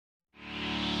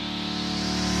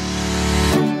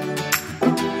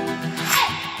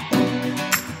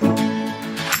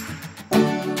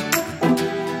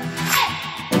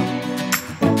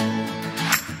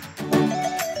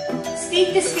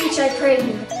I pray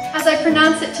you, as I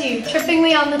pronounce it to you,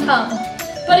 trippingly on the tongue.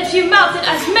 But if you mouth it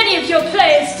as many of your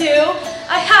players do,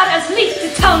 I had as lief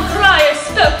the town crier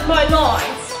spoke my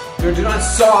lines. Nor do not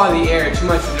saw the air too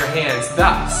much with your hands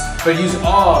thus, but use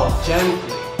all gently.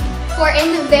 For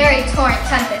in the very torrent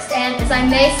tempest, and as I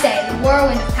may say, the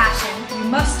whirlwind of passion, you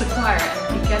must acquire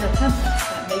and beget a tempest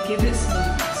that may give it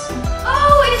smoothness.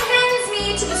 Oh, it offends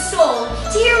me to the soul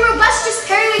to hear a robustious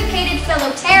periwig-pated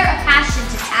fellow tear a passion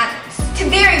to tatters, to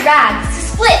very rags, to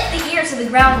split the ears of the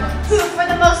groundlings, who for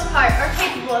the most part are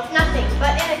capable of nothing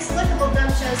but inexplicable dumb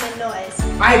shows and noise.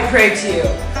 I pray to you,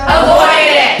 avoid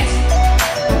it!